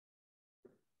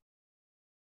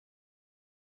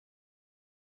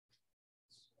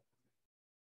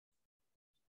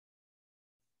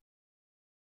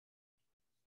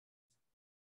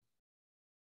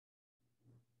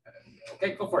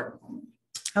Okay, go for it.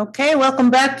 Okay, welcome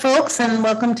back, folks, and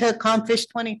welcome to ComFish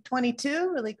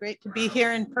 2022. Really great to be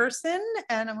here in person.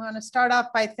 And I'm going to start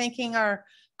off by thanking our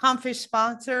ComFish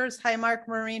sponsors, Highmark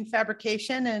Marine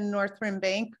Fabrication and North Rim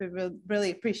Bank. We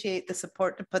really appreciate the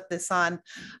support to put this on.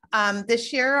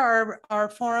 This year, our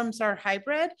forums are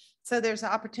hybrid, so there's an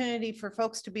opportunity for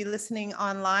folks to be listening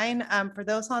online. For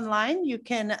those online, you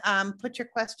can put your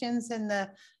questions in the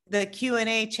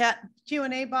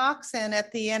Q&A box, and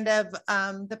at the end of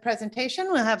the presentation,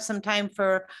 we'll have some time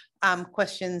for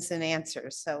questions and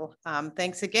answers. So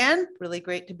thanks again. Really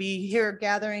great to be here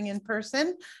gathering in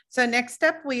person. So next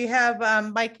up, we have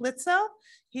Mike Litzow.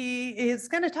 He is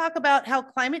going to talk about how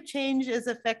climate change is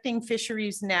affecting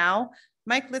fisheries now.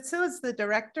 Mike Litzow is the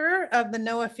director of the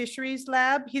NOAA Fisheries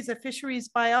Lab. He's a fisheries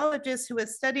biologist who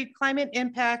has studied climate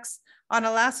impacts on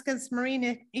Alaska's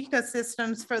marine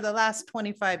ecosystems for the last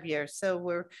 25 years. So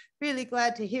we're really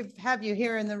glad to have you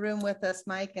here in the room with us,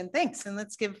 Mike, and thanks. And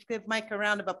let's give Mike a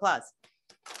round of applause.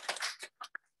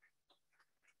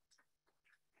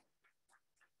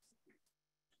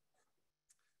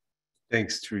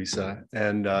 Thanks, Teresa,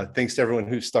 and thanks to everyone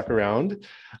who stuck around.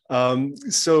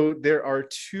 So there are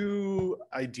two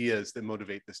ideas that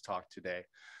motivate this talk today.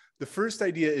 The first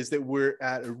idea is that we're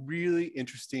at a really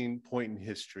interesting point in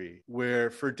history where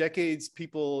for decades,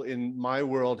 people in my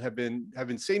world have been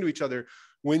saying to each other,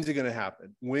 when's it gonna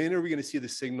happen? When are we gonna see the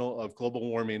signal of global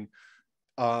warming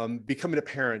becoming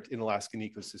apparent in Alaskan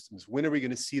ecosystems? When are we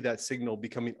gonna see that signal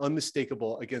becoming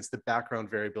unmistakable against the background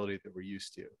variability that we're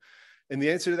used to? And the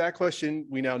answer to that question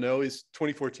we now know is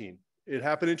 2014. It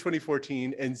happened in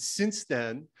 2014, and since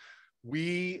then,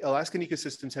 Alaskan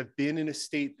ecosystems have been in a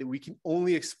state that we can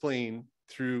only explain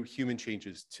through human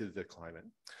changes to the climate.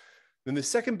 Then the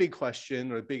second big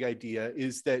question or big idea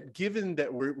is that given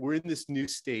that we're in this new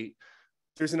state,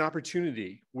 there's an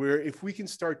opportunity where if we can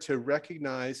start to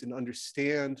recognize and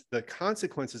understand the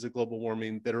consequences of global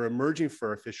warming that are emerging for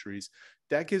our fisheries,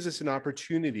 that gives us an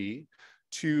opportunity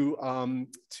to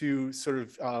sort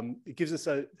of, it gives us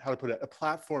a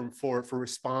platform for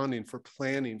responding, for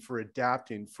planning, for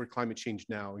adapting for climate change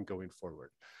now and going forward.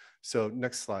 So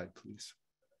next slide, please.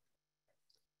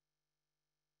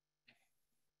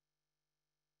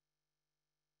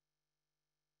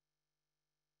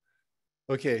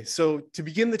 Okay, so to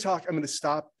begin the talk, I'm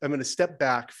going to step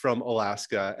back from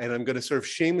Alaska, and I'm going to sort of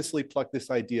shamelessly pluck this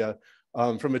idea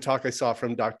from a talk I saw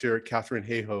from Dr. Catherine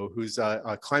Hayhoe, who's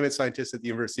a climate scientist at the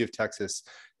University of Texas,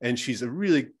 and she's a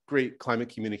really great climate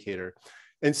communicator.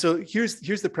 And so here's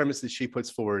the premise that she puts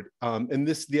forward. And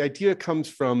the idea comes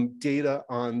from data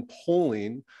on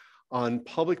polling on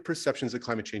public perceptions of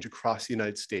climate change across the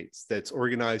United States that's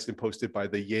organized and posted by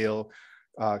the Yale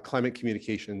Climate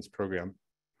Communications Program.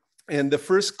 And the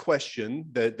first question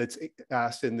that's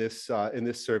asked in this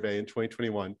survey in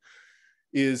 2021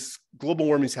 is global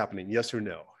warming is happening, yes or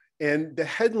no? And the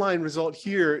headline result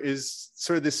here is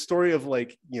sort of this story of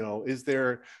like, you know, is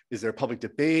there a public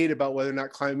debate about whether or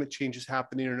not climate change is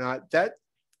happening or not? That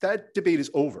debate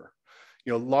is over.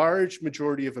 You know, large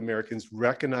majority of Americans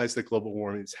recognize that global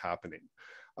warming is happening.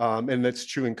 And that's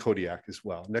true in Kodiak as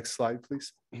well. Next slide,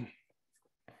 please.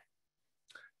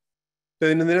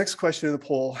 Then in the next question in the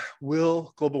poll,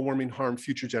 will global warming harm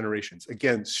future generations?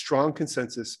 Again, strong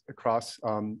consensus across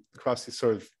the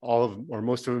sort of all of or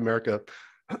most of America,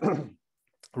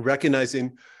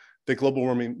 recognizing that global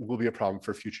warming will be a problem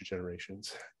for future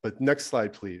generations. But next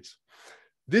slide, please.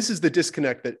 This is the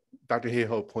disconnect that Dr.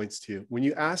 Hayhoe points to. When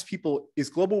you ask people, is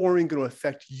global warming going to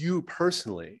affect you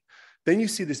personally? Then you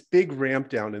see this big ramp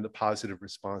down in the positive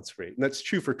response rate. And that's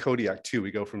true for Kodiak too.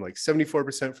 We go from like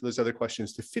 74% for those other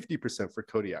questions to 50% for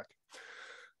Kodiak.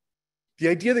 The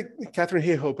idea that Catherine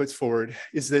Hayhoe puts forward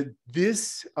is that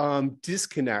this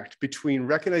disconnect between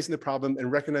recognizing the problem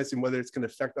and recognizing whether it's going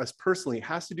to affect us personally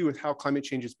has to do with how climate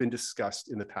change has been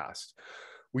discussed in the past.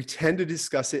 We tend to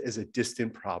discuss it as a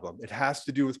distant problem. It has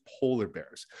to do with polar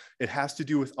bears. It has to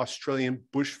do with Australian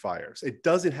bushfires. It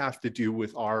doesn't have to do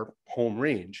with our home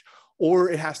range,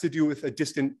 or it has to do with a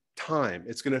distant time.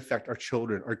 It's going to affect our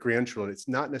children, our grandchildren. It's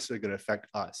not necessarily going to affect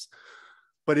us.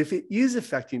 But if it is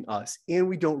affecting us and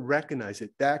we don't recognize it,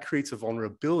 that creates a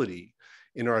vulnerability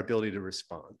in our ability to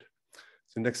respond.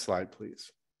 So next slide,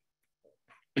 please.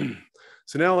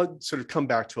 So now let's sort of come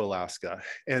back to Alaska.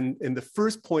 And the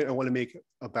first point I want to make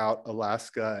about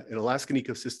Alaska and Alaskan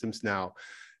ecosystems now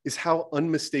is how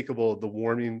unmistakable the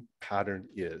warming pattern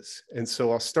is. And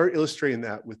so I'll start illustrating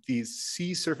that with these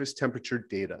sea surface temperature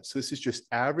data. So this is just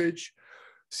average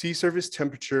sea surface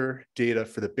temperature data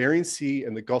for the Bering Sea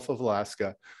and the Gulf of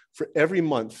Alaska for every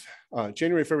month,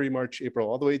 January, February, March, April,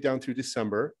 all the way down through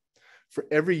December for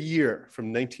every year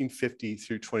from 1950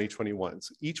 through 2021.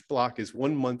 So each block is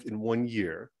 1 month in 1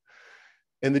 year.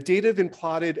 And the data have been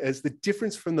plotted as the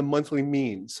difference from the monthly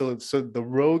mean. So the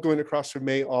row going across from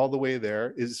May all the way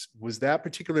there was that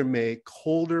particular May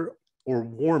colder or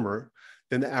warmer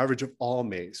than the average of all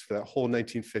Mays for that whole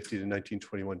 1950 to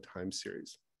 1921 time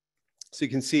series. So you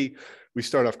can see we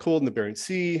start off cold in the Bering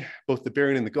Sea, both the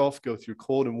Bering and the Gulf go through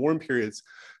cold and warm periods.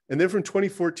 And then from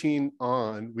 2014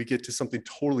 on, we get to something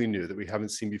totally new that we haven't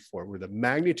seen before, where the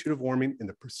magnitude of warming and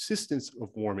the persistence of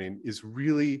warming is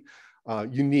really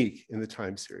unique in the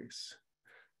time series.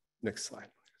 Next slide.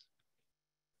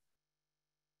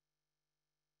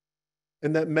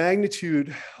 And that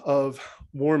magnitude of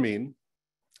warming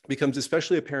becomes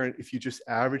especially apparent if you just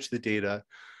average the data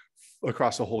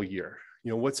across a whole year. You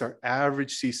know, what's our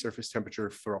average sea surface temperature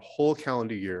for a whole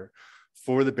calendar year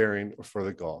for the Bering or for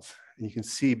the Gulf? And you can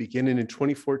see beginning in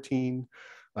 2014,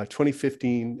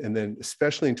 2015, and then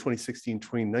especially in 2016,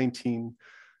 2019,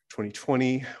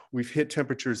 2020, we've hit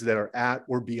temperatures that are at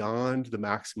or beyond the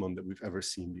maximum that we've ever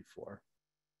seen before.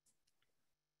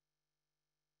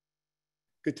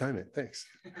 Good timing, thanks.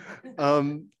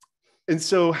 And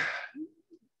so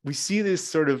we see this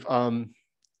sort of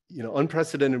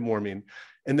unprecedented warming,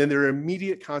 and then there are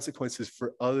immediate consequences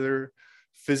for other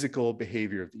physical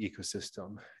behavior of the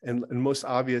ecosystem. And most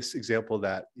obvious example of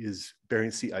that is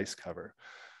Bering Sea ice cover.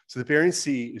 So the Bering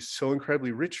Sea is so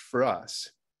incredibly rich for us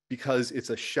because it's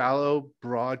a shallow,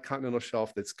 broad continental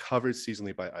shelf that's covered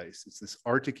seasonally by ice. It's this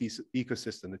Arctic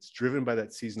ecosystem that's driven by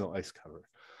that seasonal ice cover.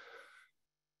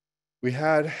 We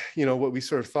had, what we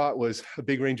sort of thought was a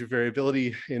big range of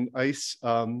variability in ice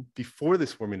before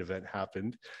this warming event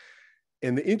happened.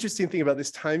 And the interesting thing about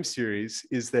this time series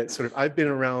is that I've been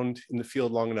around in the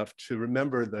field long enough to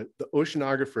remember that the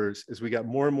oceanographers, as we got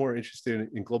more and more interested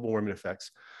in global warming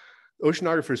effects,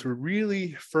 oceanographers were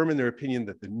really firm in their opinion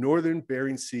that the northern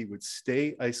Bering Sea would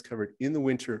stay ice covered in the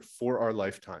winter for our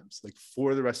lifetimes, like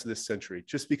for the rest of this century,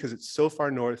 just because it's so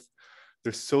far north,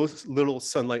 there's so little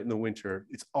sunlight in the winter,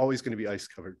 it's always going to be ice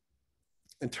covered.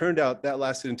 And turned out that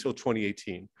lasted until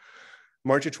 2018.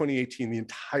 March of 2018, the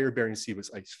entire Bering Sea was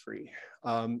ice-free.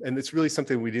 And it's really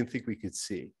something we didn't think we could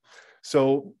see.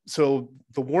 So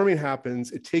the warming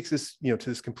happens, it takes us to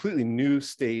this completely new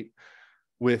state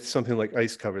with something like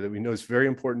ice cover that we know is very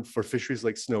important for fisheries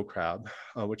like snow crab,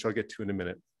 which I'll get to in a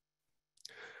minute.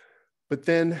 But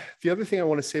then the other thing I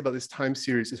want to say about this time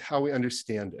series is how we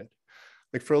understand it.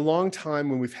 Like for a long time,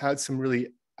 when we've had some really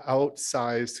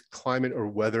outsized climate or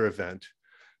weather event,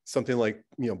 something like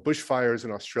bushfires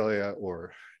in Australia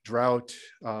or drought,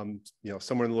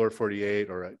 somewhere in the lower 48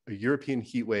 or a European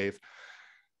heat wave,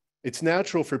 it's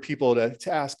natural for people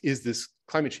to ask, is this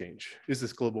climate change? Is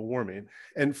this global warming?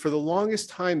 And for the longest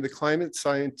time, the climate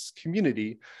science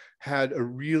community had a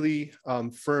really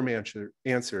firm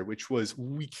answer, which was,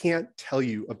 we can't tell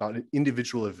you about an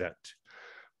individual event.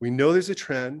 We know there's a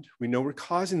trend, we know we're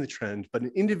causing the trend, but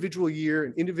an individual year,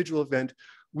 an individual event,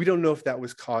 we don't know if that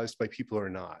was caused by people or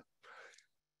not.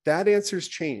 That answer's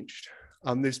changed.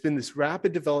 There's been this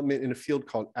rapid development in a field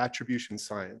called attribution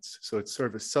science. So it's sort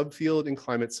of a subfield in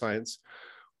climate science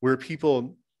where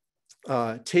people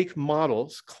take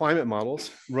models, climate models,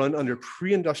 run under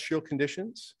pre-industrial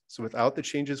conditions, so without the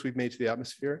changes we've made to the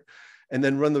atmosphere, and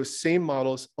then run those same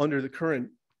models under the current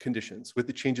conditions with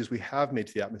the changes we have made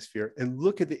to the atmosphere, and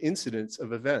look at the incidence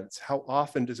of events. How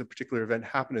often does a particular event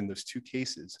happen in those two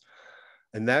cases?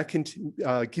 And that can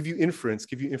give you inference,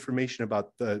 give you information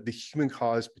about the human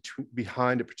cause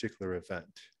behind a particular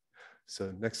event.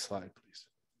 So next slide, please.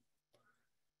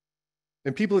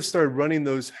 And people have started running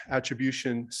those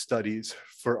attribution studies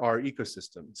for our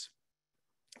ecosystems.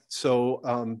 So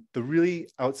the really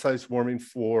outsized warming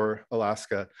for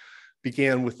Alaska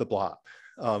began with the blob.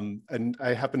 And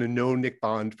I happen to know Nick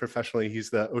Bond professionally. He's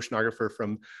the oceanographer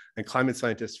and climate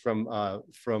scientist from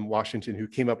Washington who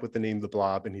came up with the name the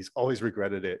blob, and he's always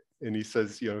regretted it. And he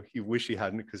says, he wished he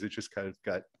hadn't because it just kind of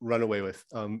got run away with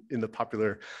in the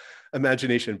popular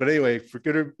imagination. But anyway, for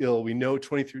good or ill, we know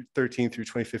 2013 through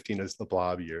 2015 as the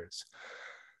blob years.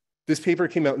 This paper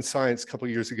came out in Science a couple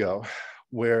of years ago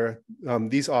where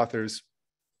these authors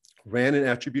ran an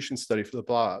attribution study for the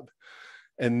blob.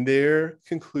 And their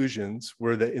conclusions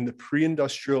were that in the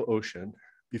pre-industrial ocean,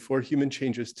 before human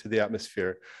changes to the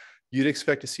atmosphere, you'd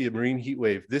expect to see a marine heat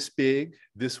wave this big,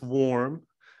 this warm,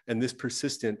 and this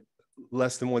persistent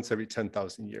less than once every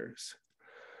 10,000 years.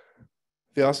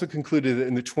 They also concluded that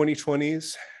in the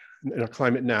 2020s, in our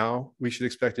climate now, we should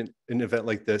expect an event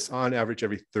like this on average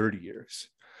every 30 years.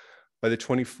 By the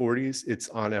 2040s, it's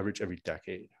on average every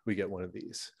decade we get one of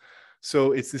these.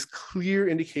 So it's this clear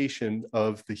indication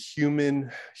of the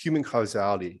human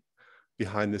causality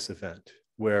behind this event,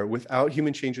 where without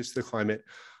human changes to the climate,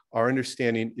 our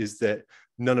understanding is that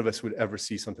none of us would ever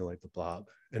see something like the blob.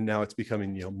 And now it's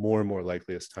becoming, more and more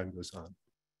likely as time goes on.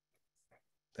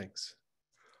 Thanks.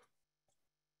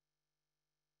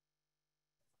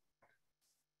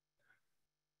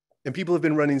 And people have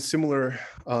been running similar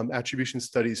attribution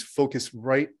studies focused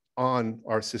right on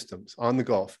our systems, on the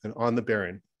Gulf and on the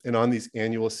Bering, and on these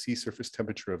annual sea surface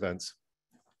temperature events.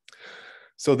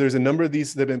 So there's a number of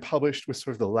these that have been published with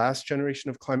sort of the last generation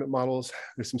of climate models.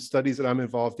 There's some studies that I'm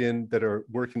involved in that are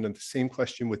working on the same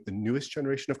question with the newest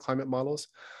generation of climate models.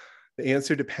 The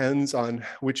answer depends on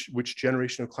which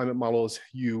generation of climate models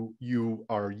you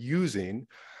are using,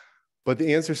 but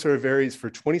the answer sort of varies for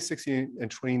 2016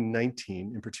 and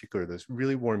 2019 in particular, those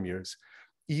really warm years.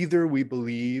 Either we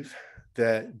believe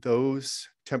that those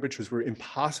temperatures were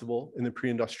impossible in the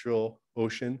pre-industrial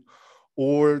ocean,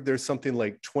 or there's something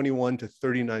like 21 to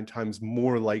 39 times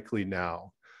more likely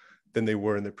now than they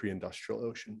were in the pre-industrial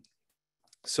ocean.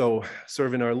 So sort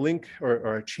of in our link or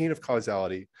our chain of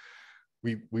causality,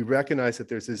 we recognize that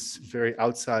there's this very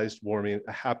outsized warming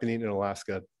happening in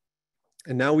Alaska.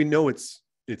 And now we know it's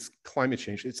climate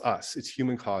change, it's us, it's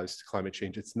human caused climate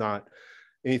change. It's not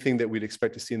anything that we'd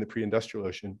expect to see in the pre-industrial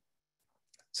ocean.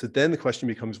 So then the question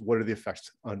becomes, what are the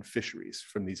effects on fisheries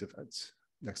from these events?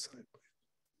 Next slide, please.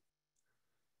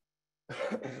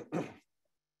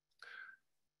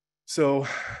 So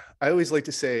I always like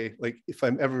to say, like, if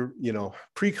I'm ever,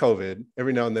 pre-COVID,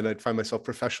 every now and then I'd find myself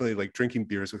professionally like drinking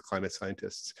beers with climate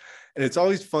scientists. And it's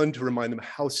always fun to remind them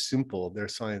how simple their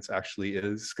science actually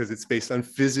is, because it's based on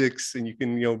physics and you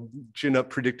can, gin up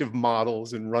predictive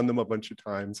models and run them a bunch of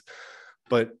times.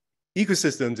 But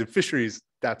ecosystems and fisheries,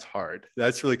 that's hard.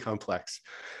 That's really complex.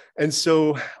 And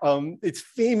so it's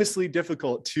famously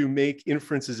difficult to make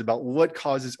inferences about what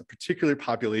causes a particular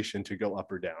population to go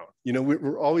up or down.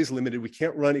 We're always limited. We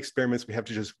can't run experiments. We have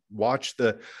to just watch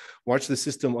the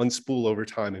system unspool over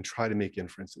time and try to make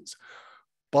inferences.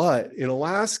 But in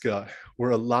Alaska,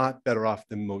 we're a lot better off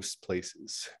than most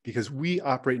places because we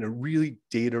operate in a really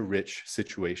data-rich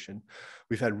situation.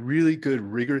 We've had really good,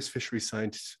 rigorous fishery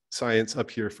science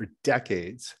up here for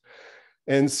decades.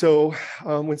 And so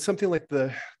when something like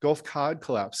the Gulf cod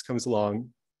collapse comes along,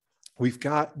 we've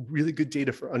got really good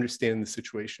data for understanding the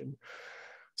situation.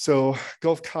 So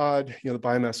Gulf cod, the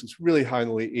biomass was really high in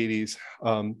the late 80s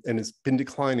and has been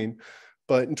declining.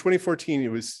 But in 2014, it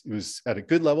was at a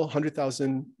good level,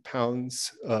 100,000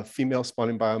 pounds female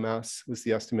spawning biomass was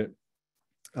the estimate.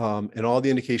 And all the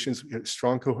indications, we had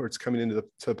strong cohorts coming into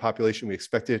the population. We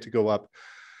expected it to go up.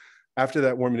 After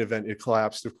that warming event, it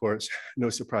collapsed, of course, no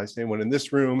surprise to anyone in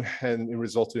this room, and it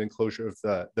resulted in closure of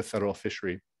the federal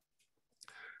fishery.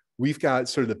 We've got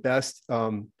sort of the best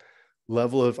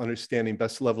level of understanding,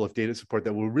 best level of data support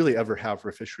that we'll really ever have for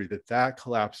a fishery, that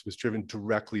collapse was driven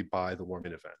directly by the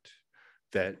warming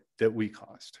event that we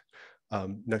caused.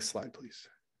 Next slide, please.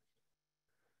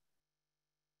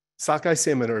 Sockeye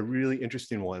salmon are a really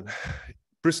interesting one.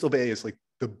 Bristol Bay is like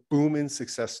the booming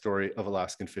success story of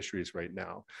Alaskan fisheries right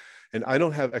now. And I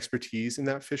don't have expertise in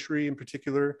that fishery in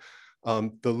particular.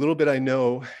 The little bit I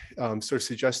know sort of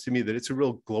suggests to me that it's a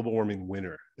real global warming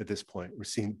winner at this point. We're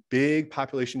seeing big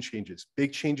population changes,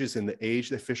 big changes in the age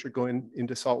that fish are going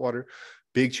into saltwater,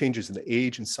 big changes in the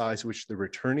age and size at which they're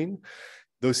returning.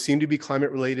 Those seem to be climate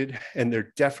related, and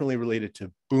they're definitely related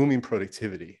to booming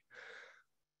productivity.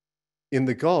 In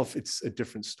the Gulf, it's a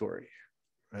different story,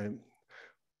 right?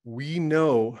 We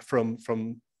know from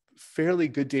fairly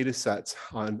good data sets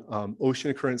on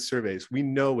ocean occurrence surveys, we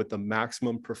know what the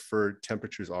maximum preferred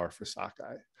temperatures are for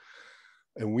sockeye.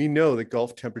 And we know that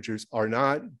Gulf temperatures are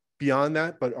not beyond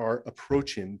that, but are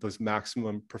approaching those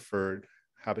maximum preferred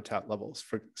habitat levels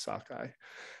for sockeye.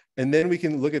 And then we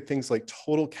can look at things like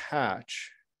total catch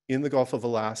in the Gulf of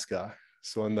Alaska.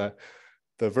 So on the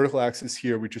vertical axis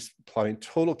here, we're just plotting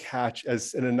total catch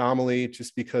as an anomaly,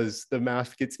 just because the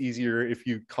math gets easier if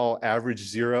you call average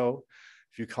 0.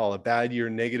 If you call a bad year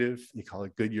negative, you call a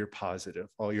good year positive.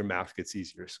 All your math gets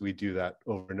easier. So we do that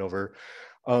over and over.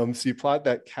 So you plot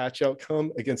that catch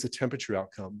outcome against a temperature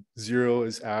outcome. 0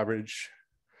 is average,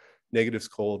 negative's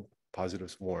cold,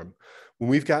 positive's warm. When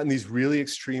we've gotten these really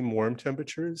extreme warm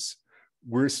temperatures,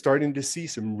 we're starting to see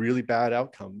some really bad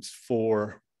outcomes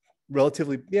for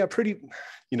relatively, pretty,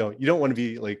 you don't want to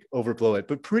be like overblow it,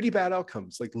 but pretty bad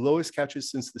outcomes, like lowest catches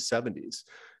since the 70s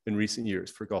in recent years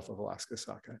for Gulf of Alaska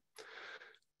sockeye.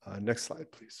 Next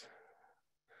slide, please.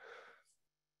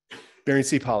 Bering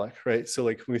Sea pollock, right? So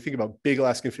like when we think about big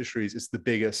Alaskan fisheries, it's the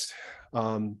biggest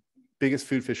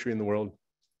food fishery in the world.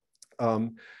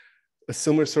 A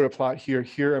similar sort of plot here.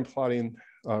 Here I'm plotting,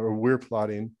 or we're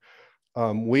plotting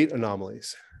weight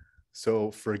anomalies.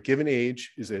 So for a given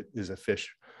age, is a fish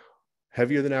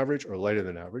heavier than average or lighter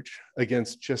than average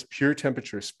against just pure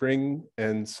temperature, spring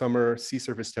and summer sea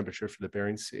surface temperature for the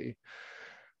Bering Sea.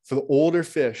 For the older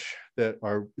fish that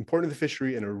are important to the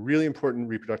fishery and are really important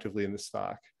reproductively in the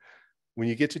stock, when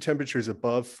you get to temperatures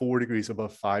above 4 degrees,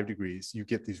 above 5 degrees, you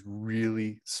get these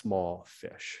really small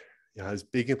fish. It has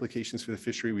big implications for the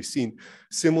fishery. We've seen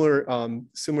similar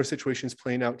situations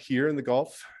playing out here in the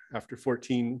Gulf. After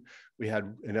 14,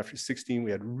 and after 16,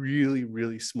 we had really,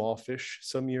 really small fish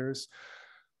some years.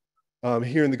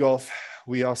 Here in the Gulf,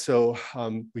 we also,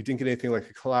 we didn't get anything like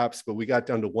a collapse, but we got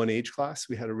down to one age class.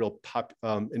 We had a real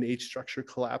an age structure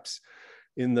collapse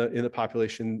in the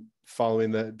population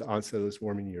following the onset of those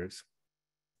warming years.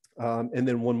 And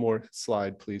then one more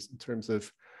slide, please, in terms of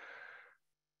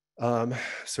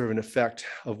sort of an effect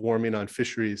of warming on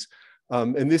fisheries.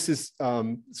 And this is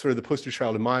sort of the poster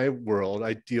child in my world.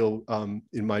 I deal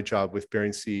in my job with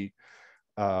Bering Sea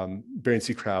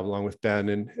crab, along with Ben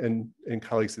and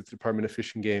colleagues at the Department of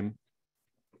Fish and Game.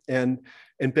 And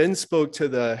Ben spoke to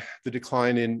the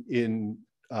decline in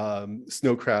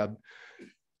snow crab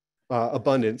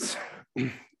abundance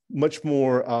much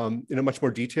more in a much more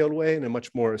detailed way, in a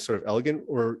much more sort of elegant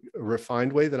or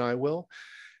refined way than I will.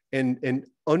 And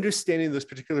understanding those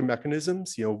particular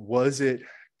mechanisms, was it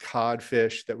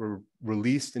codfish that were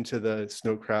released into the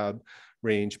snow crab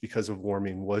range because of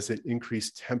warming? Was it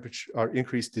increased temperature or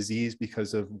increased disease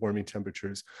because of warming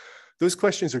temperatures? Those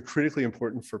questions are critically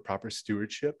important for proper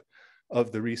stewardship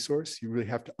of the resource. You really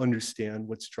have to understand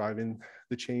what's driving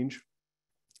the change.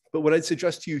 But what I'd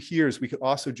suggest to you here is we could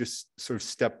also just sort of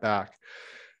step back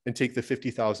and take the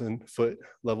 50,000 foot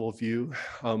level view.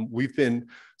 We've been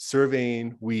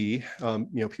surveying,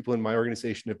 people in my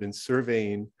organization have been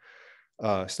surveying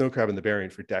snow crab in the Bering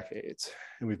for decades.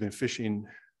 And we've been fishing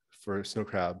for snow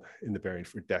crab in the Bering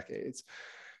for decades.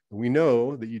 And we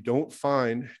know that you don't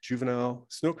find juvenile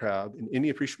snow crab in any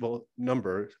appreciable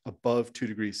number above 2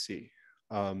 degrees C.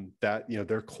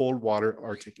 They're cold water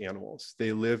Arctic animals.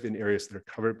 They live in areas that are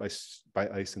covered by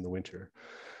ice in the winter.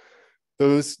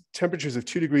 Those temperatures of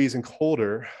 2 degrees and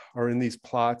colder are in these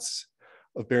plots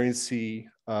of Bering Sea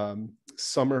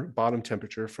summer bottom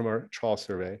temperature from our trawl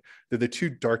survey. They're the two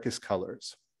darkest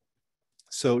colors.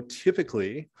 So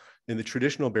typically in the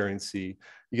traditional Bering Sea,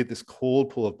 you get this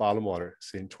cold pool of bottom water.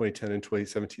 Say in 2010 and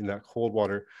 2017, that cold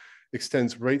water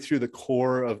extends right through the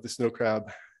core of the snow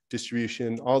crab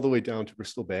distribution all the way down to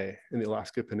Bristol Bay in the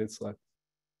Alaska Peninsula.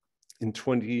 In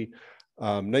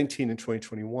 2019 and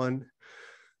 2021,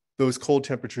 those cold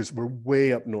temperatures were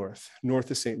way up north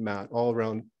of St. Matt, all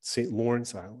around St.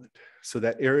 Lawrence Island. So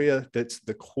that area, that's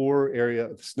the core area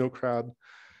of snow crab,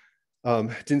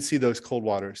 didn't see those cold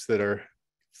waters that are,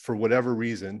 for whatever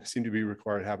reason, seem to be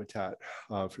required habitat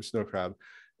for snow crab.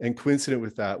 And coincident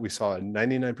with that, we saw a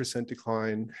 99%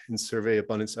 decline in survey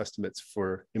abundance estimates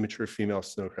for immature female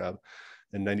snow crab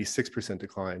and 96%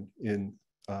 decline in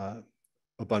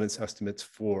abundance estimates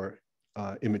for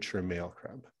immature male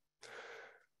crab.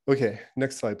 Okay,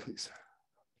 next slide, please.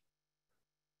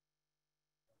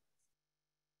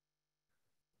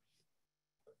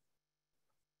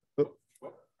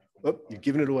 Oh, you're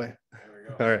giving it away.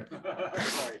 All right.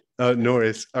 No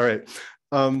worries. All right.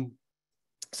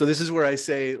 So this is where I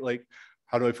say, like,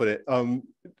 how do I put it?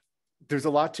 There's a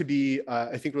lot to be,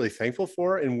 I think, really thankful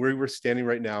for, and where we're standing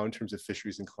right now in terms of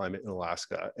fisheries and climate in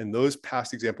Alaska. And those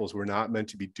past examples were not meant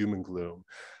to be doom and gloom.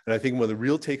 And I think one of the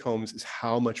real take homes is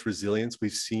how much resilience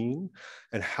we've seen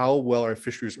and how well our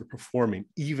fisheries are performing,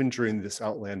 even during this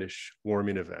outlandish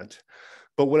warming event.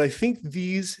 But what I think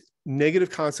these negative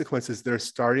consequences that are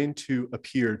starting to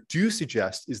appear do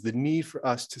suggest is the need for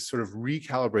us to sort of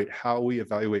recalibrate how we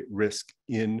evaluate risk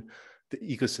in the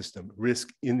ecosystem, risk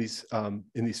in these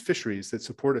fisheries that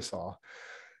support us all.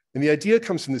 And the idea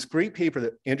comes from this great paper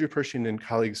that Andrew Pershing and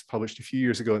colleagues published a few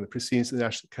years ago in the Proceedings of the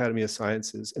National Academy of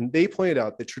Sciences. And they pointed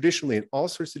out that traditionally in all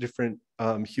sorts of different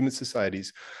human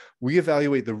societies, we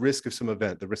evaluate the risk of some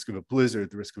event, the risk of a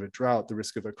blizzard, the risk of a drought, the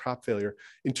risk of a crop failure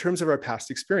in terms of our past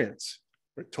experience.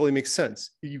 It totally makes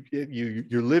sense.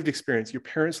 Your lived experience, your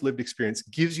parents' lived experience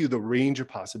gives you the range of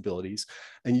possibilities,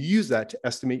 and you use that to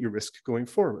estimate your risk going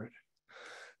forward.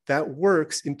 That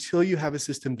works until you have a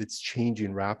system that's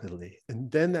changing rapidly. And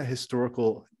then that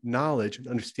historical knowledge and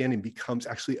understanding becomes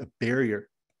actually a barrier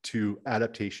to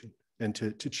adaptation and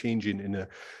to changing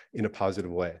in a positive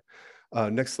way.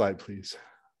 Next slide, please.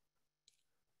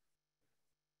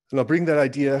 And I'll bring that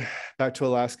idea back to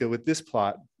Alaska with this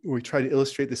plot, where we try to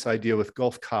illustrate this idea with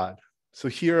Gulf cod. So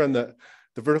here on the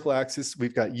The vertical axis,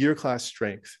 we've got year class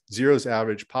strength. Zero's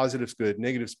average, positive's good,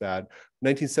 negative's bad.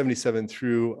 1977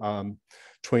 through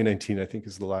 2019, I think,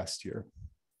 is the last year.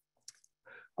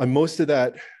 On most of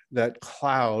that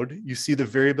cloud, you see the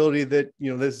variability that,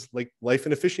 there's like life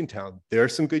in a fishing town. There are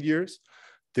some good years,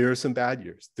 there are some bad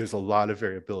years. There's a lot of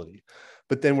variability.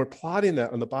 But then we're plotting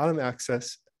that on the bottom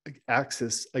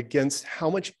axis against how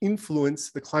much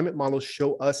influence the climate models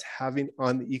show us having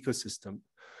on the ecosystem.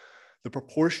 The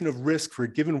proportion of risk for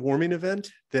a given warming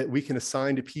event that we can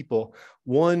assign to people.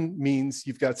 One means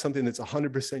you've got something that's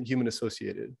 100% human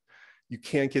associated. You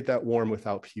can't get that warm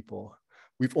without people.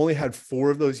 We've only had 4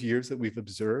 of those years that we've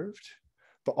observed,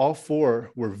 but all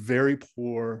 4 were very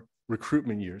poor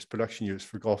recruitment years, production years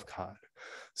for Gulf cod.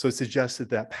 So it suggests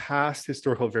that past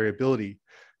historical variability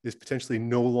is potentially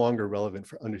no longer relevant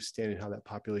for understanding how that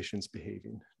population is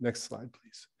behaving. Next slide,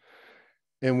 please.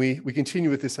 And we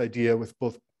continue with this idea with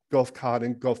both Gulf cod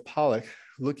and Gulf pollock,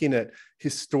 looking at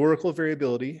historical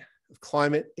variability of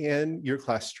climate and year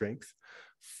class strength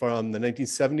from the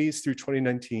 1970s through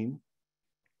 2019.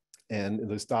 And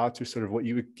those dots are sort of what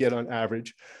you would get on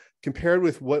average, compared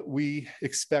with what we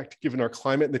expect given our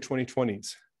climate in the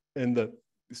 2020s and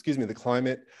the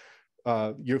climate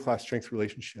year class strength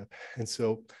relationship. And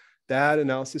so that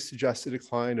analysis suggests a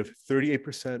decline of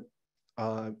 38%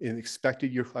 in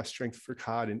expected year class strength for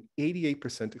cod and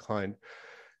 88% decline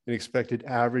in expected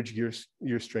average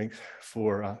year strength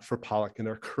for pollock in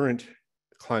our current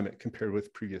climate compared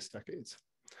with previous decades.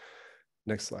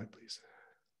 Next slide, please.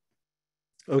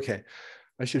 Okay,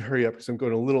 I should hurry up because I'm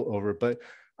going a little over, but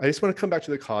I just want to come back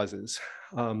to the causes.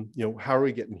 How are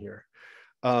we getting here?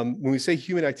 When we say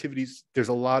human activities, there's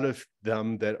a lot of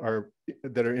them that are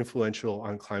influential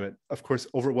on climate. Of course,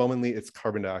 overwhelmingly, it's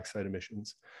carbon dioxide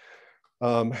emissions.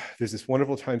 There's this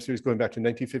wonderful time series going back to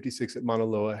 1956 at Mauna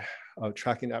Loa,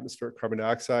 tracking atmospheric carbon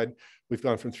dioxide. We've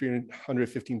gone from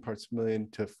 315 parts per million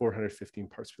to 415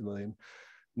 parts per million.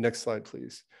 Next slide,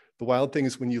 please. The wild thing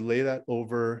is when you lay that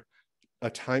over a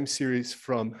time series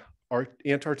from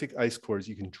Antarctic ice cores,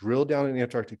 you can drill down in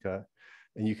Antarctica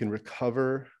and you can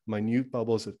recover minute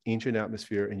bubbles of ancient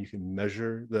atmosphere and you can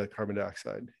measure the carbon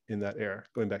dioxide in that air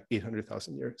going back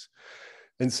 800,000 years.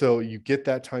 And so you get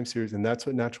that time series, and that's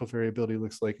what natural variability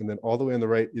looks like. And then all the way on the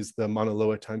right is the Mauna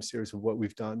Loa time series of what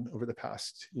we've done over the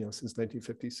past, since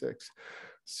 1956.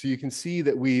 So you can see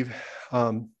that we've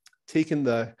taken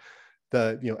the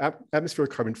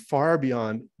atmospheric carbon far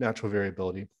beyond natural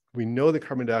variability. We know that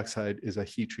carbon dioxide is a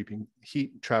heat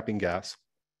trapping gas.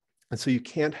 And so you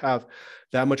can't have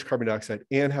that much carbon dioxide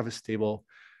and have a stable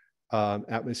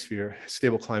atmosphere,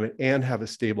 stable climate, and have a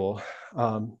stable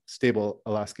Alaskan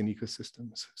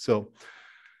ecosystems. So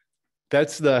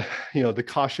that's the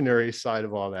cautionary side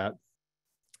of all that.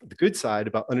 The good side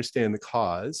about understanding the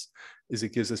cause is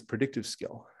it gives us predictive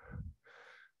skill.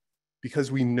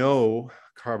 Because we know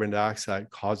carbon dioxide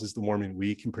causes the warming,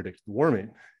 we can predict the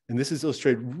warming. And this is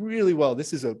illustrated really well.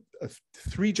 This is a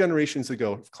 3 generations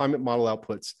ago of climate model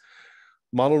outputs.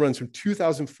 Model runs from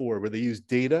 2004, where they use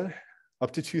data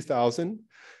up to 2000.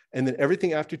 And then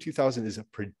everything after 2000 is a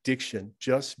prediction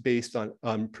just based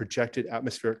on projected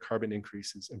atmospheric carbon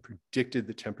increases and predicted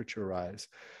the temperature rise.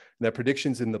 And that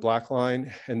prediction's in the black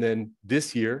line. And then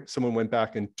this year, someone went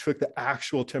back and took the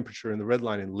actual temperature in the red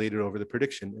line and laid it over the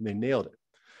prediction, and they nailed it.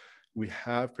 We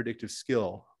have predictive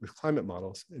skill with climate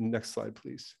models. And next slide,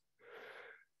 please.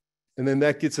 And then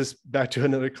that gets us back to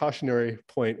another cautionary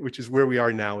point, which is where we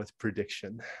are now with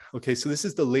prediction. Okay, so this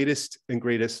is the latest and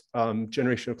greatest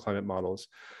generation of climate models.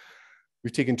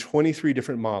 We've taken 23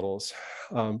 different models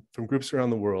from groups around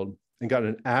the world and got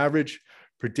an average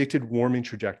predicted warming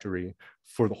trajectory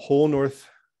for the whole North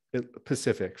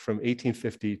Pacific from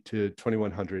 1850 to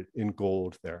 2100 in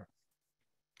gold there.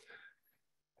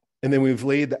 And then we've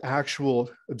laid the actual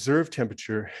observed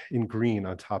temperature in green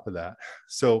on top of that.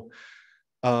 So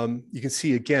you can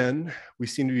see again, we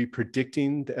seem to be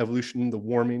predicting the evolution, the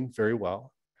warming very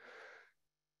well.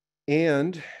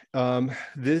 And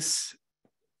these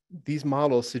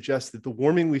models suggest that the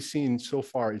warming we've seen so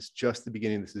far is just the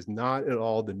beginning. This is not at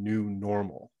all the new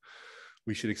normal.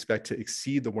 We should expect to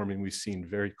exceed the warming we've seen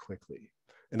very quickly,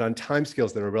 and on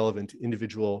timescales that are relevant to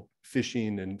individual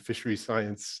fishing and fishery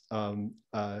science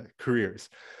careers.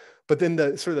 But then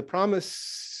the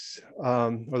promise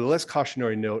or the less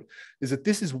cautionary note is that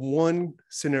this is one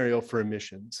scenario for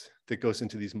emissions that goes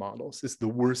into these models. This is the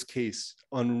worst case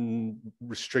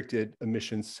unrestricted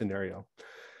emissions scenario.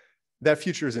 That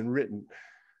future isn't written.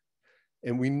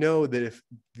 And we know that if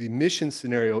the emission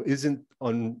scenario isn't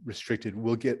unrestricted,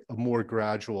 we'll get a more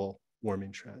gradual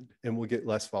warming trend and we'll get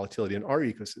less volatility in our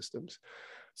ecosystems.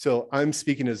 So I'm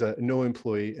speaking as a NOAA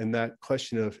employee, and that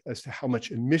question of as to how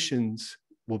much emissions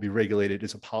will be regulated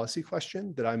is a policy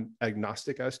question that I'm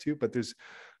agnostic as to, but there's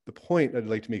the point I'd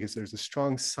like to make is there's a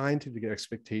strong scientific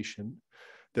expectation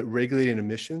that regulating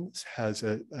emissions has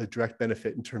a direct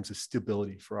benefit in terms of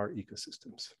stability for our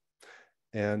ecosystems.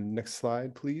 And next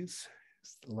slide, please.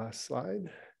 It's the last slide.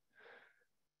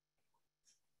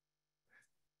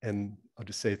 And I'll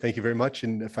just say thank you very much.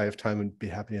 And if I have time, I'd be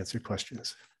happy to answer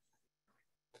questions.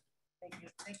 Thank you.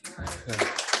 Thank you.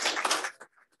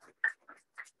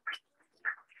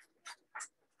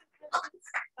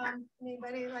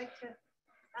 Anybody like to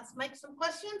ask Mike some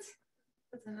questions?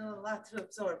 That's another lot to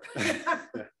absorb.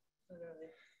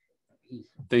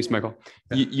 Thanks, Michael.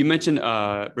 You mentioned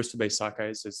Bristol Bay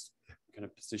sockeyes is kind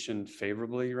of positioned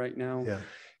favorably right now. Yeah.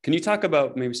 Can you talk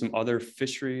about maybe some other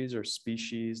fisheries or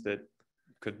species that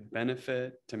could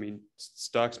benefit? I mean,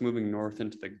 stocks moving north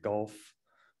into the Gulf,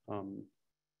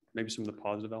 maybe some of the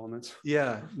positive elements.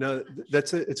 Yeah, no,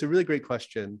 it's a really great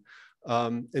question.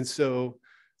 And so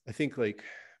I think like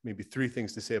maybe three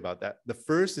things to say about that. The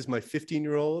first is my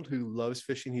 15-year-old who loves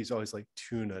fishing. He's always like,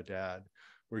 tuna, Dad.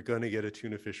 We're going to get a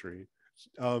tuna fishery.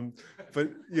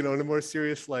 But, you know, in a more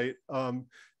serious light,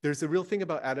 there's a real thing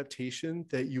about adaptation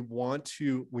that you want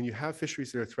to, when you have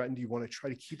fisheries that are threatened, you want to try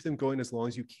to keep them going as long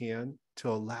as you can to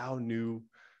allow new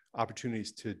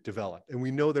opportunities to develop. And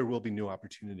we know there will be new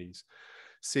opportunities.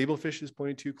 Sablefish is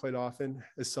pointed to quite often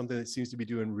as something that seems to be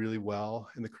doing really well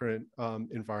in the current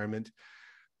environment.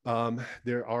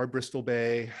 There are Bristol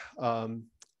Bay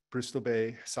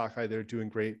sockeye, they're doing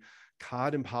great.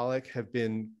 Cod and pollock have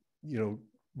been, you know,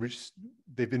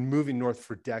 they've been moving north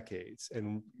for decades,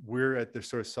 and we're at the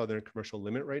sort of southern commercial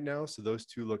limit right now. So those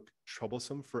two look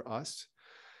troublesome for us.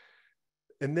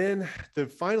 And then the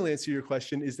final answer to your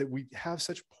question is that we have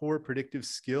such poor predictive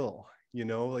skill, you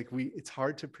know, like it's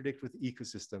hard to predict with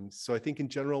ecosystems. So I think in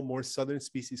general, more southern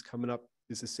species coming up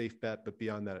is a safe bet, but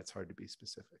beyond that, it's hard to be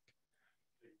specific.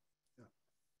 Yeah.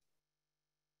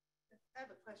 I have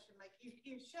a question, Mike.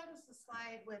 You showed us a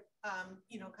slide with,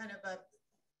 you know, kind of a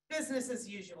business as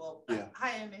usual,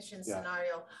 high emission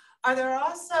scenario. Are there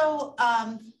also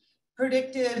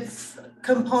predictive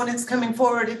components coming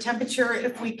forward at temperature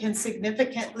if we can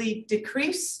significantly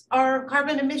decrease our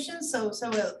carbon emissions? So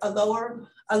a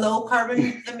low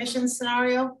carbon emission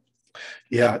scenario?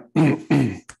 Yeah,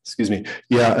 excuse me.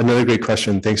 Yeah, another great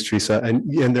question. Thanks, Teresa.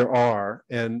 And there are,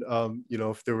 and you know,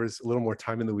 if there was a little more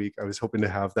time in the week, I was hoping to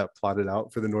have that plotted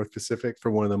out for the North Pacific for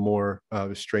one of the more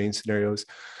strained scenarios.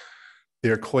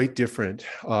 They're quite different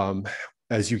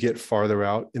as you get farther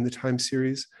out in the time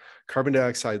series. Carbon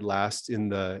dioxide lasts in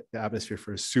the atmosphere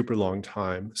for a super long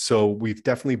time. So we've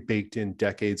definitely baked in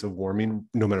decades of warming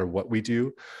no matter what we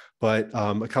do. But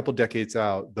a couple decades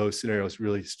out, those scenarios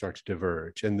really start to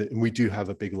diverge. And we do have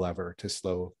a big lever to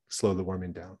slow the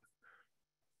warming down.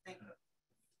 Thank you.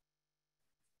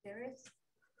 Darius?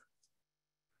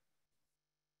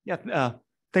 Yeah,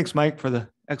 thanks, Mike, for the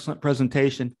excellent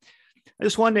presentation. I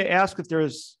just wanted to ask if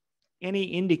there's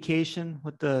any indication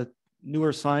with the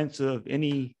newer science of at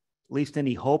least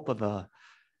any hope of a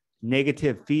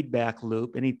negative feedback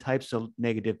loop, any types of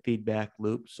negative feedback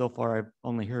loops. So far, I've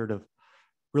only heard of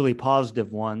really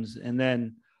positive ones. And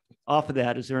then off of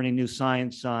that, is there any new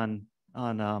science on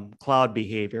cloud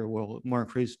behavior? Will more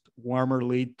increased warmer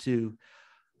lead to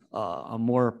a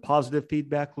more positive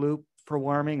feedback loop for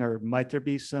warming, or might there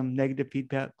be some negative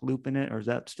feedback loop in it, or is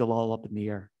that still all up in the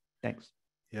air? Thanks.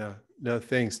 Yeah, no,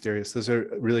 thanks, Darius. Those are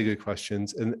really good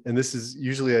questions. And this is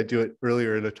usually I do it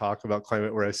earlier in a talk about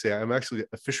climate where I say I'm actually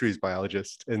a fisheries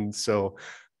biologist. And so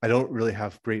I don't really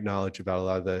have great knowledge about a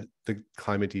lot of the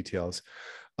climate details.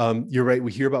 You're right.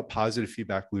 We hear about positive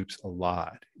feedback loops a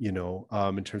lot, you know,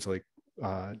 in terms of like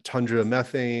tundra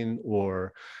methane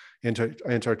or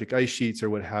Antarctic ice sheets or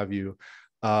what have you,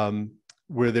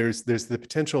 where there's the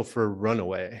potential for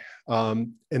runaway.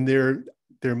 And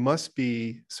there must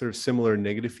be sort of similar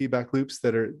negative feedback loops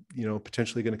that are, you know,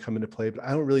 potentially going to come into play, but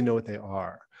I don't really know what they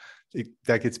are.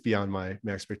 That gets beyond my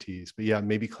expertise. But yeah,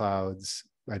 maybe clouds.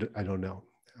 I don't know.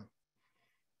 Yeah.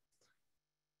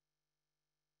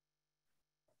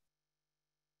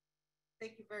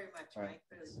 Thank you very much, Mike.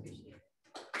 Really appreciate it.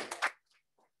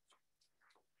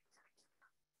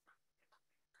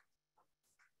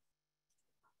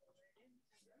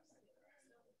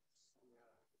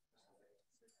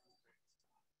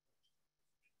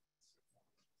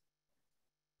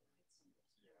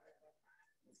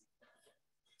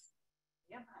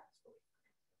 Yep.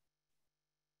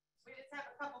 We just have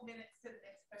a couple minutes to the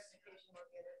next presentation. We'll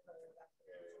get it loaded up.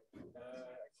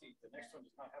 Actually, the next one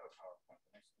does not have a PowerPoint.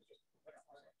 The next one is just.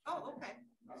 Oh, okay.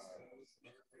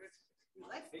 You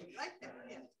like Like that,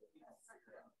 yeah.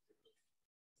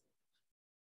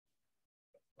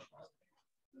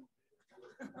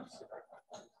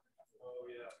 Oh,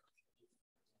 yeah.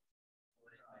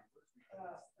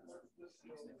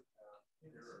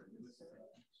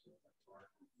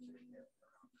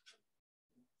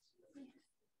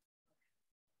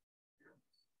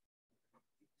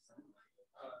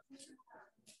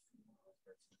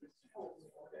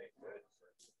 Okay, good.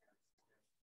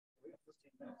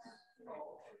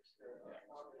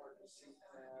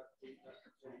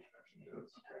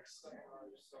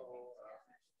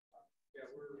 Yeah,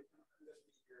 we're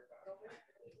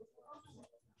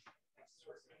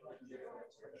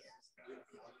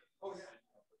oh, yeah.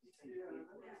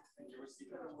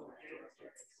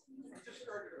 Just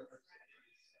started.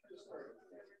 Just started.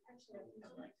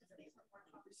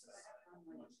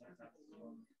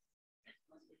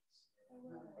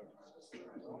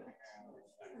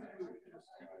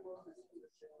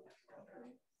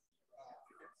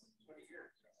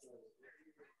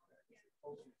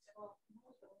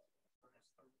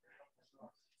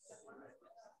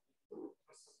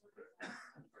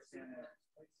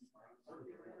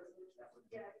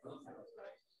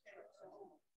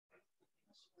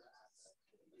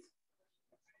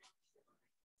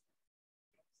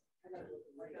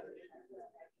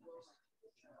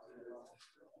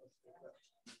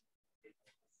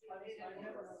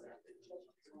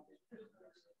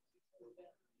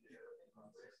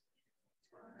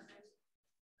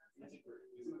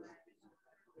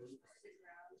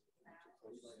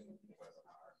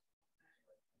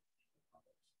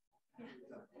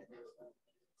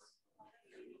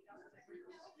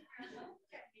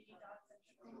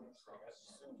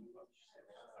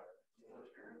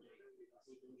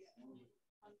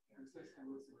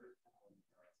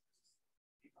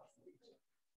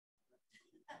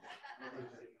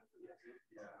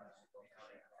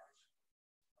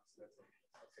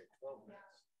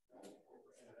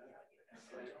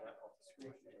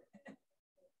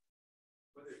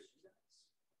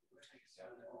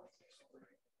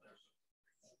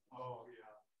 Oh,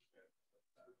 yeah.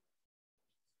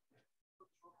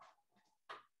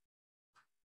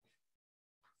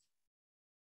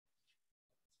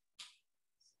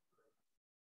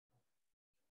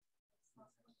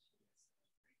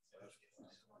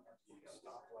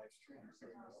 Stop live stream.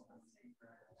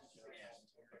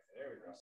 There we go.